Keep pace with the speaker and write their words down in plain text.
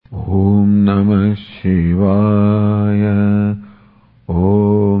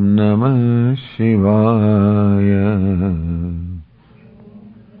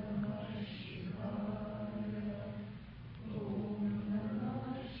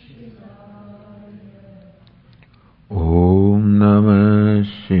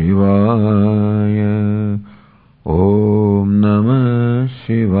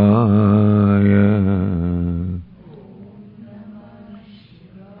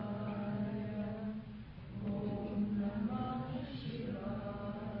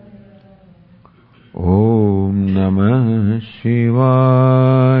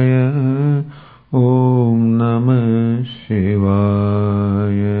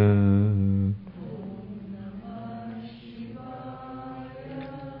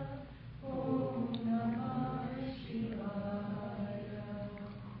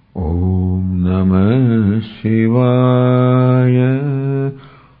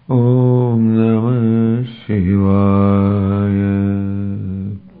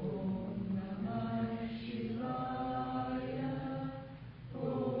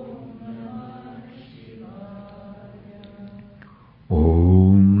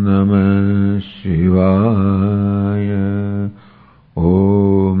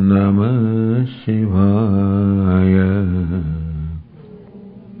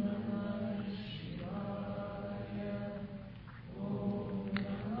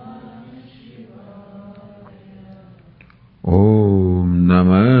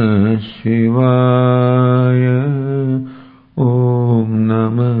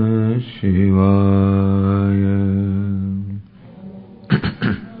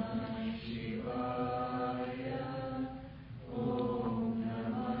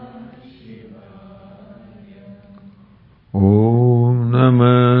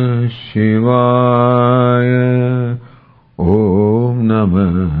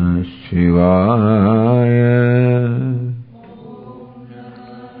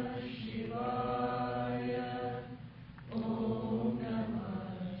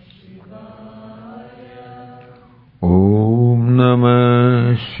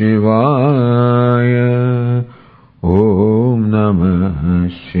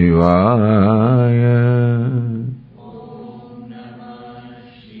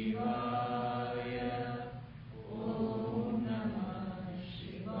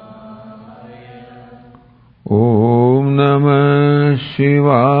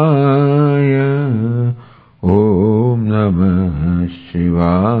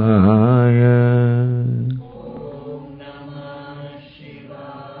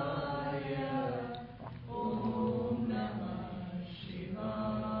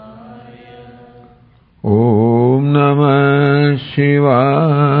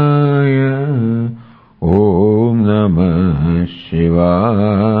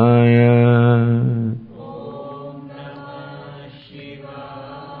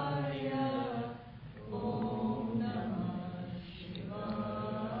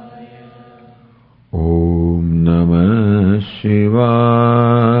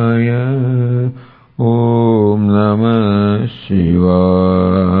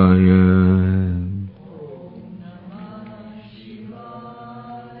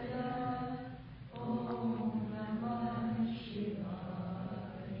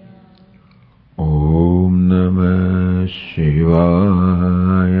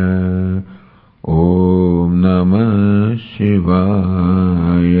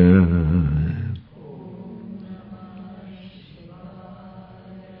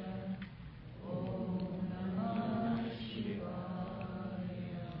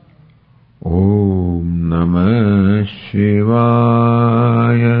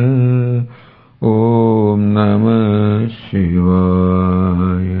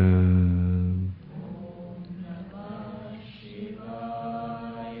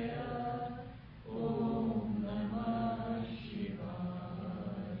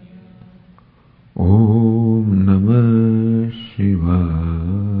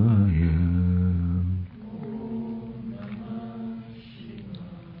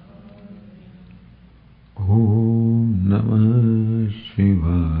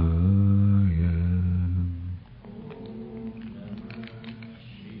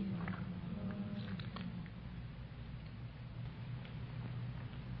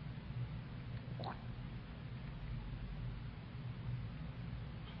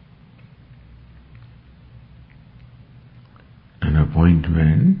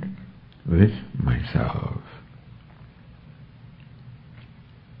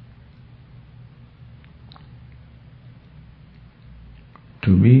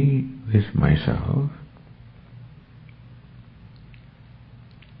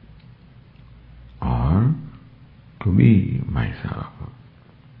to be myself.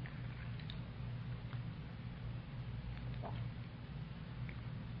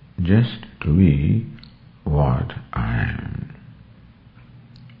 Just to be what I am.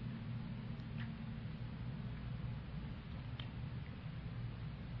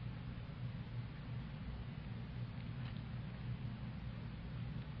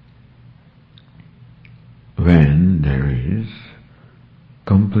 When there is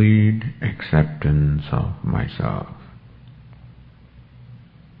complete acceptance of myself,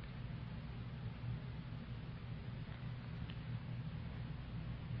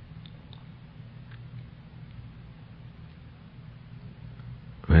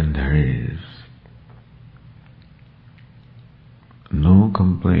 when there is no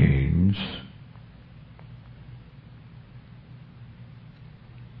complaints,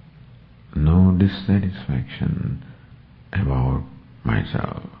 no dissatisfaction about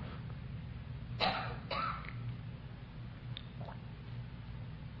myself,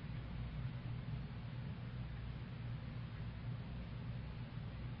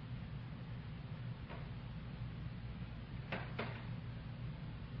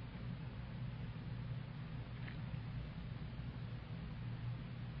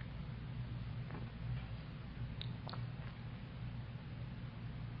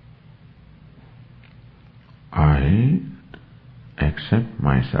 I accept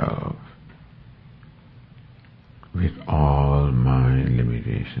myself with all my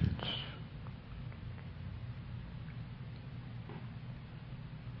limitations.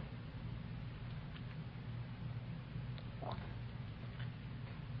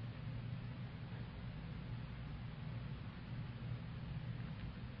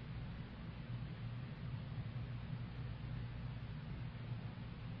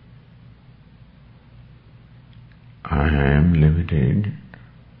 I am limited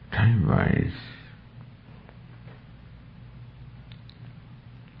time-wise.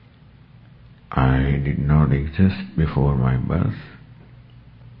 I did not exist before my birth.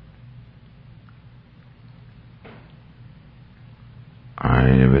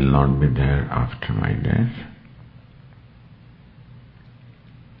 I will not be there after my death.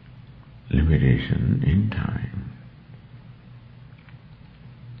 Limitation in time.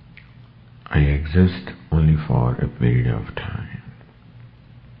 I exist only for a period of time,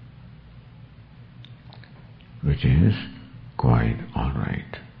 which is quite all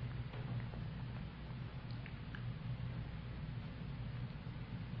right.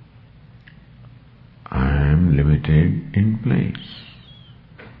 I am limited in place.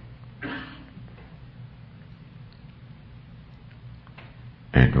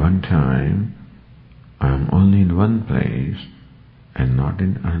 At one time, I am only in one place and not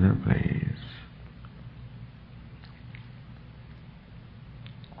in another place.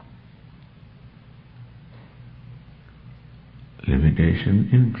 Limitation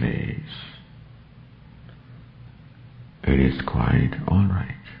in place. It is quite all right.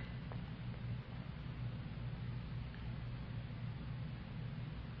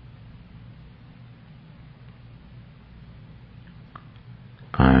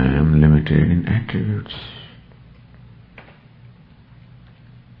 I am limited in attributes.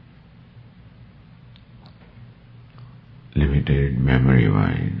 Limited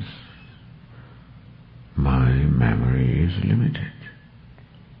memory-wise. My memory is limited.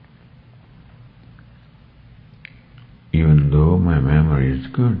 Even though my memory is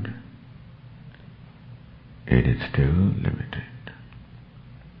good, it is still limited.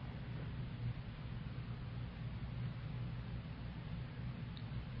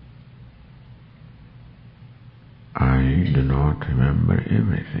 I do not remember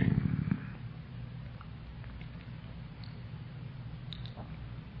everything.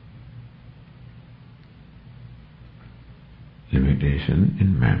 Limitation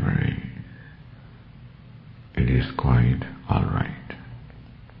in memory. It is quite all right.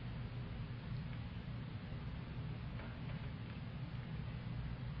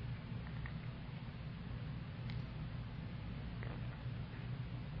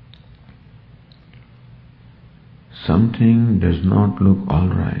 Something does not look all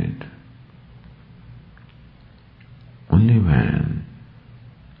right only when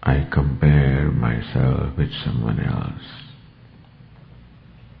I compare myself with someone else.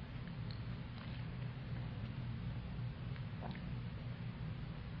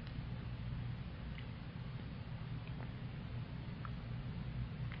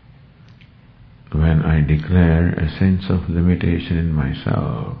 When I declare a sense of limitation in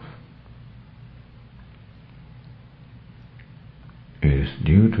myself, it is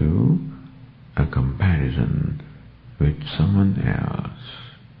due to a comparison with someone else,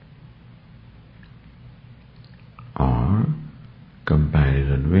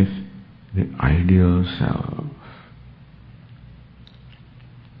 ideal self.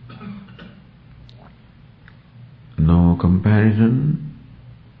 No comparison,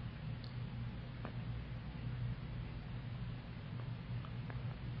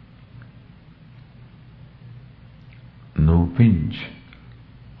 no pinch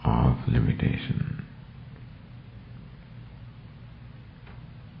of limitation.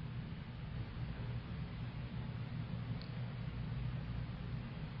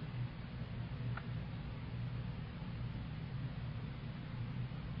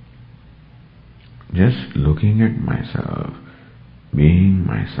 Just looking at myself, being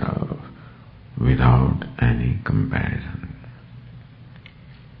myself, without any comparison.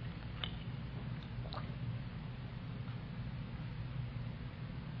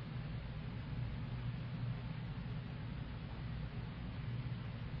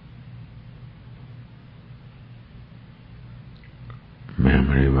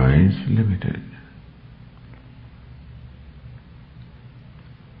 Memory-wise, limited.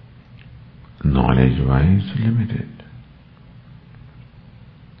 Knowledge-wise, limited.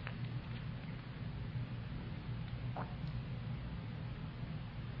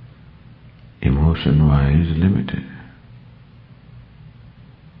 Emotion-wise, limited.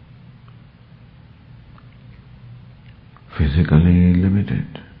 Physically limited.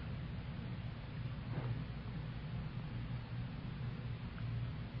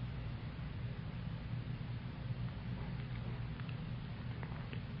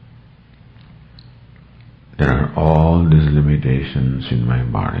 There are all these limitations in my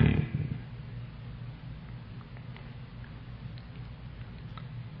body.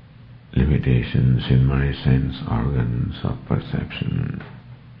 Limitations in my sense organs of perception.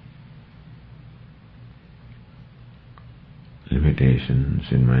 Limitations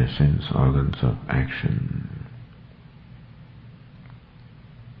in my sense organs of action.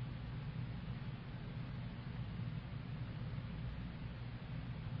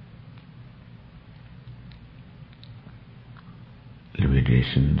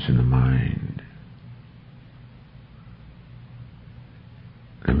 Limitations in the mind,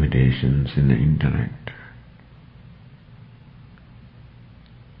 limitations in the intellect,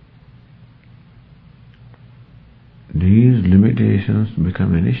 these limitations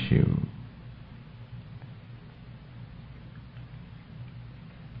become an issue.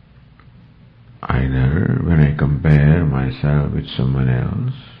 Either when I compare myself with someone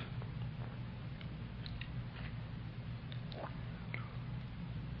else,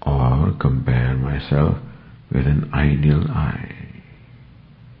 or compare myself with an ideal I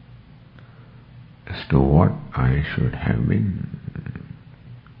as to what I should have been.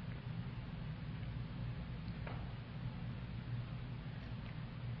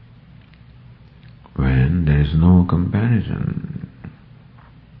 When there is no comparison,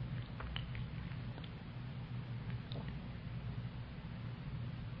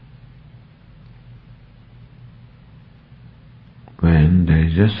 when there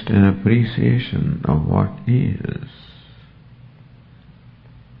is just an appreciation of what is,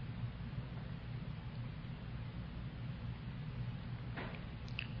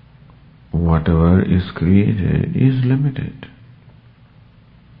 whatever is created is limited.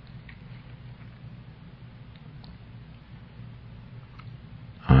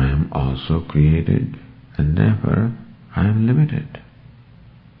 I am also created, and therefore I am limited.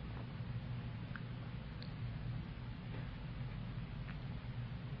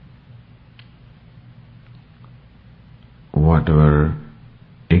 Whatever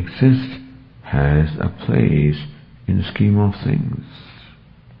exists has a place in the scheme of things.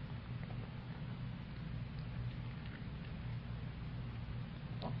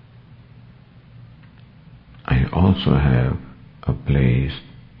 I also have a place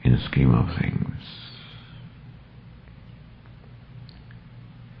in the scheme of things.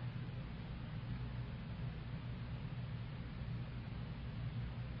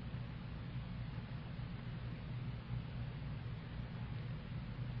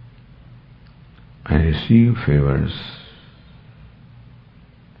 I receive favors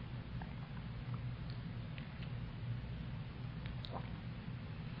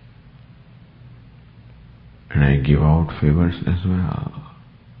and I give out favors as well.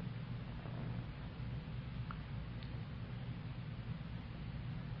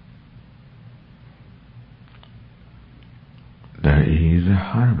 There is a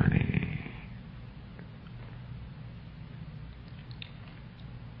harmony.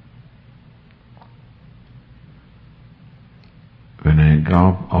 When I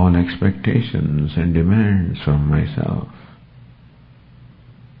drop all expectations and demands from myself,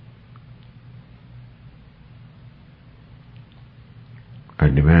 a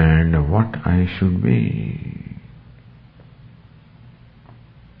demand of what I should be.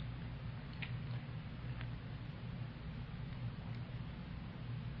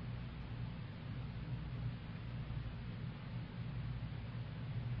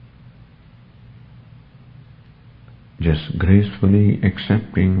 Just gracefully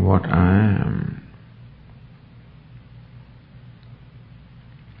accepting what I am.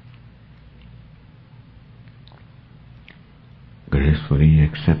 Gracefully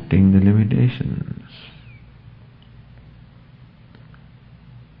accepting the limitations.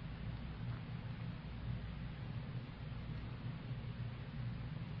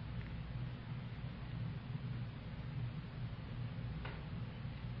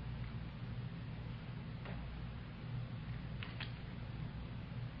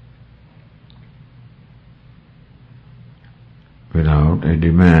 Without a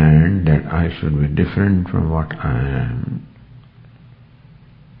demand that I should be different from what I am.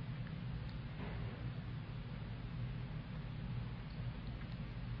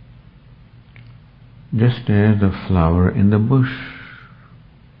 Just as the flower in the bush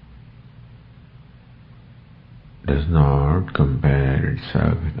does not compare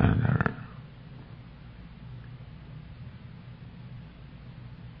itself with another.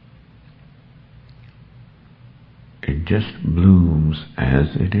 It just blooms as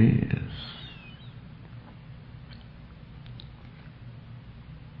it is.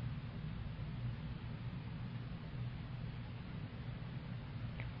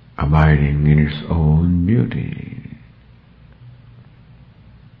 Abiding in its own beauty.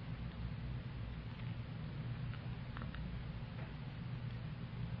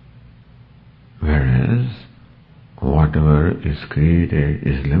 Whereas whatever is created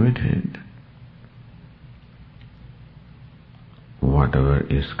is limited. Whatever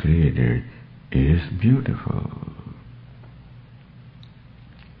is created is beautiful.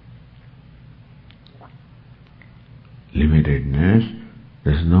 Limitedness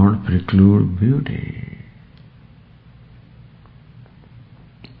does not preclude beauty.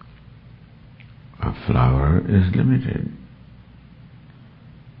 A flower is limited.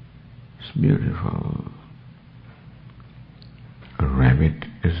 It's beautiful. A rabbit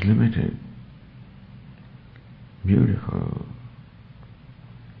is limited. Beautiful.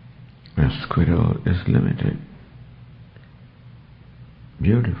 A squirrel is limited.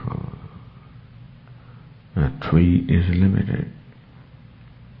 Beautiful. A tree is limited.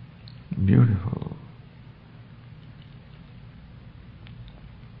 Beautiful.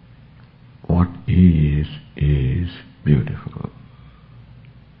 What is beautiful.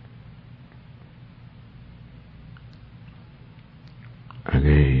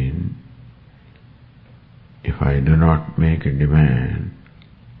 Again, if I do not make a demand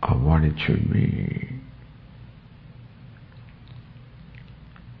of what it should be,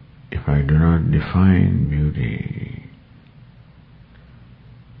 if I do not define beauty,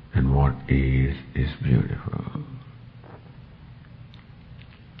 then what is beautiful.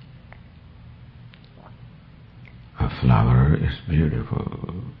 A flower is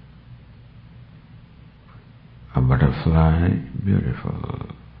beautiful. A butterfly, beautiful.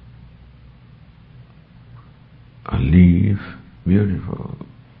 A leaf, beautiful.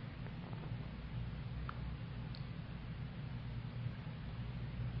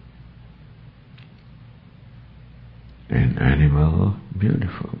 An animal,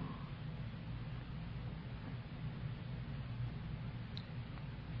 beautiful.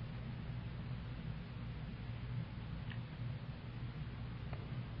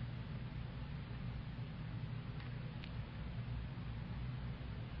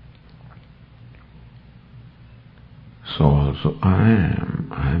 So also I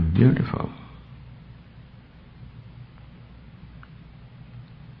am beautiful.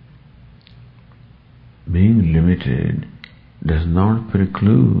 Being limited does not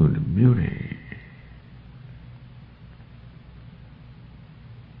preclude beauty.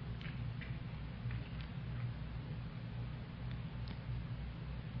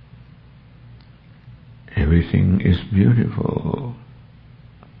 Everything is beautiful,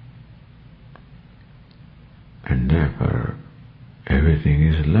 and therefore everything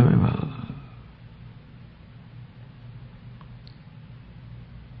is lovable.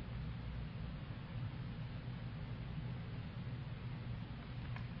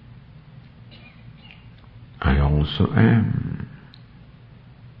 I also am,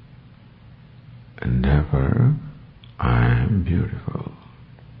 and therefore I am beautiful.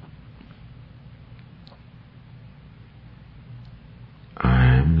 I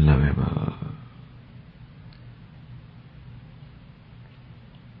am lovable.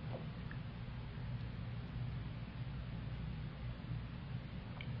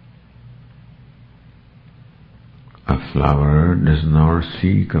 flower does not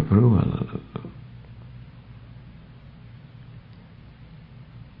seek approval.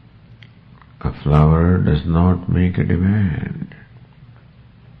 A flower does not make a demand.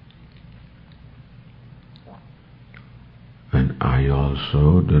 And I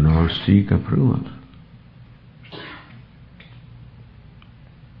also do not seek approval.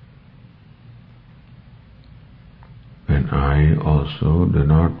 And I also do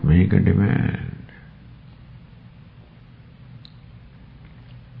not make a demand.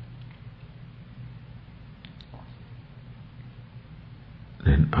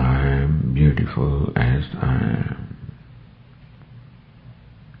 Then I am beautiful as I am.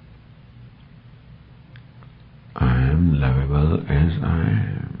 I am lovable as I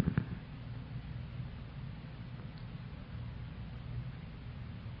am.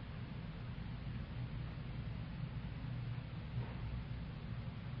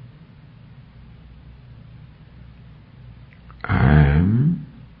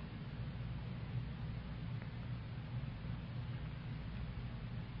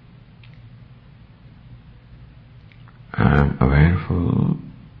 I am awareful.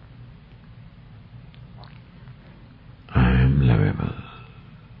 I am lovable.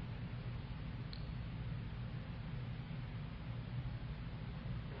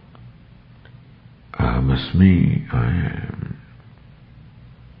 Ahamasmi, I am.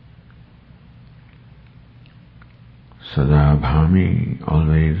 Sada bhami,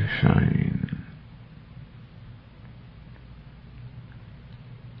 always shine.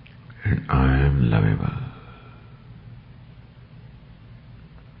 And I am lovable.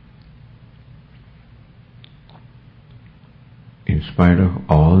 In spite of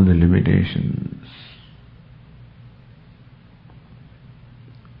all the limitations,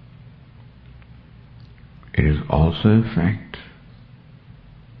 it is also a fact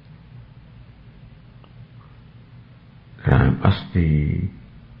that I am asti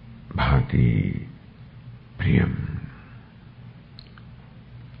bhati priyam.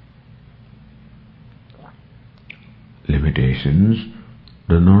 Limitations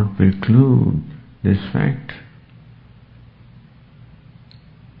do not preclude this fact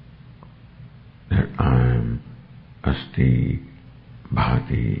that I am asti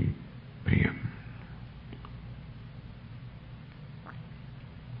bhati priyam.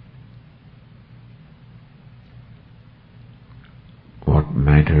 What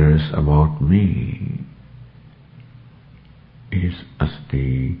matters about me is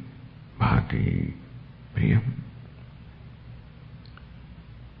asti bhati priyam.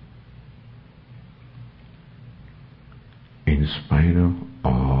 In spite of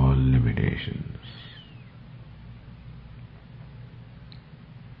all limitations.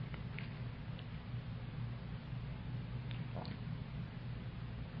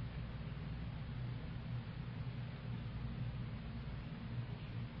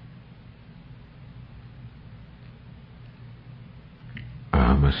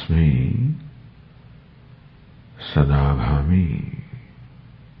 Ahamasmi sada bhami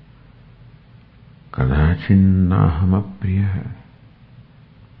kadachinnahamapriya.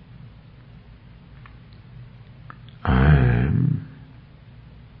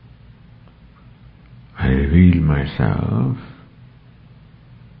 I reveal myself.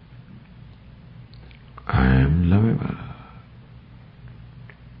 I am lovable.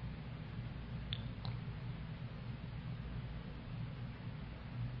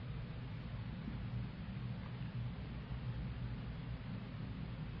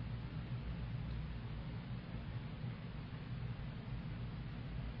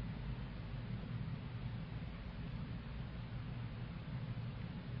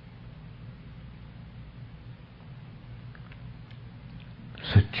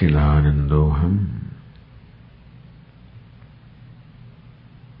 Satchidanandoham.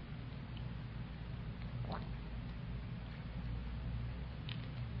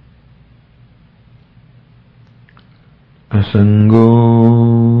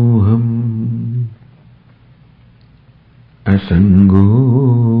 Asangoham. Asangoham.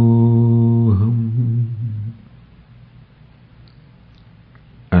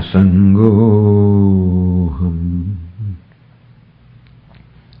 Asangoham.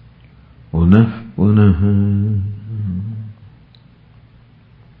 Punah punah.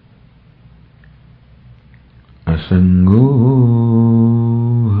 Asangoham.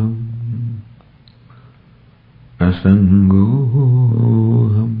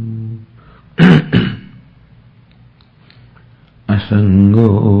 Asangoham.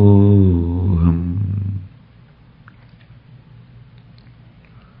 Asangoham.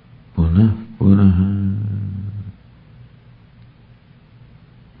 Punah punah.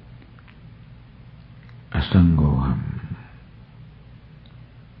 Asangoham.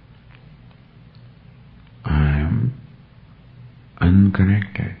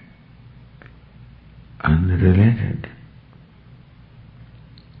 unconnected, unrelated,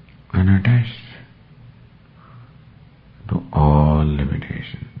 unattached to all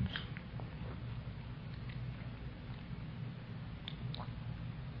limitations.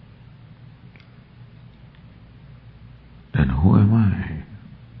 Then who am I?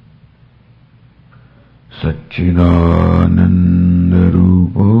 Satchidananda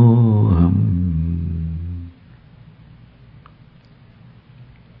Rupoham.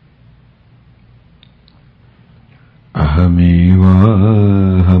 Ahamiva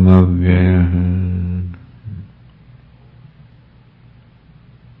hamavyaya.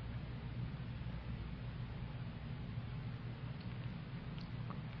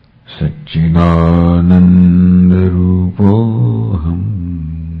 Satchidananda Rupoham.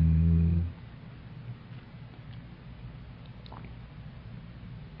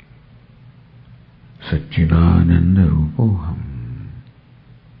 Satchidananda Rupoham.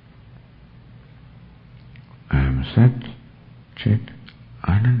 I am Sat, Chit,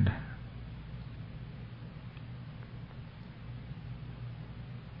 Ananda.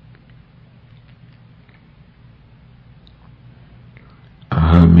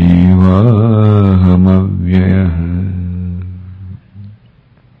 Ahamiva hamavyaya.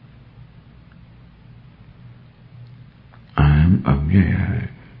 I am avyaya,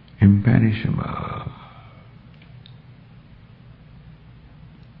 imperishable.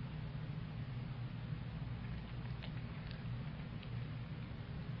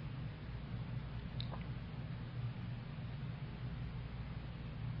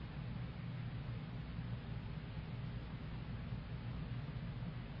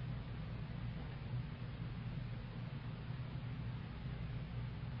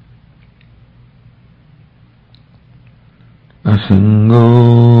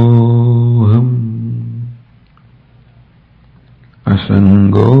 Asangoham,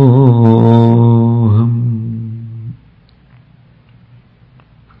 asangoham,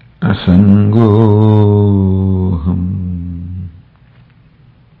 asangoham.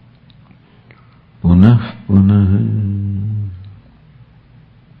 Punah punah.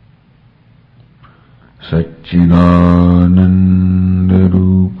 Satchidananda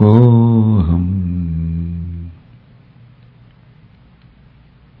Rupoham.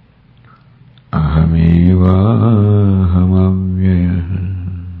 Ahamiva hamavyaya.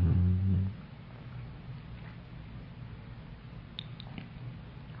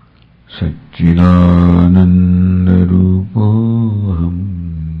 Satchidananda Rupoham.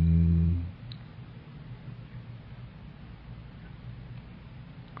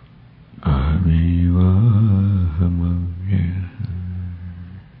 Ahamiva hamavyaya.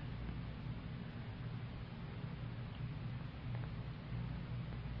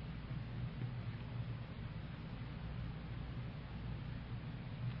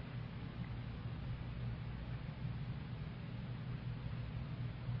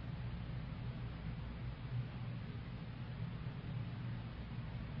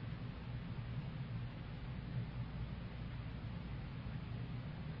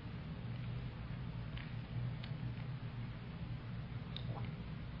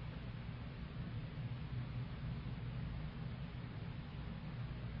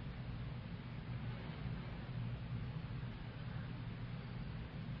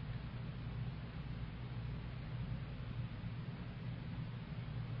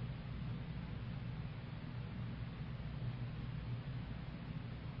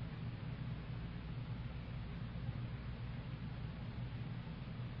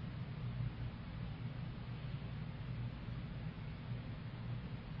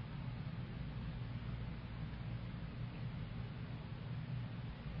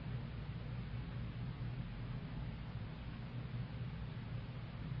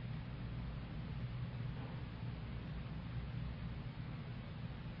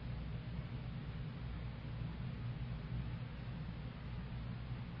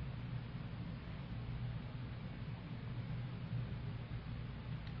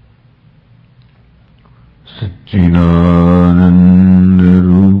 Satchidananda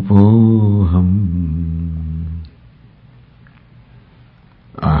Rupoham.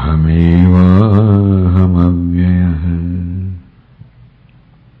 Ahamiva hamavyaya.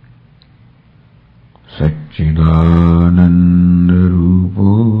 Satchidananda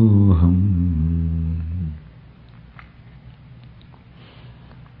Rupoham.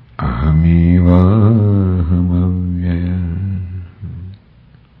 Ahamiva hamavyaya.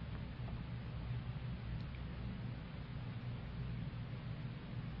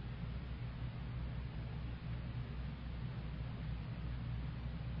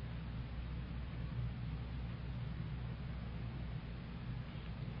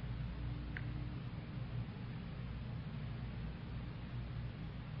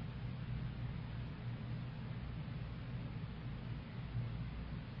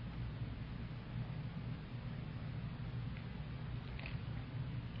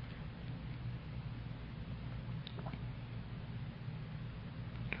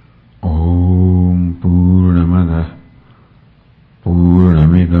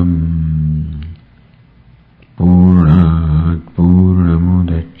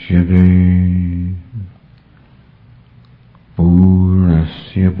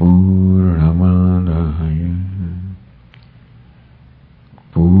 Purnasya Purnamadaaya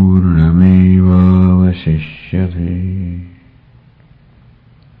Purnamevavasishyate.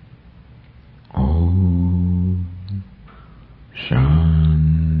 Om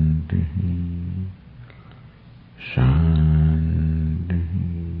Shanti Shanti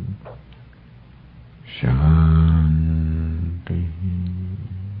Shanti.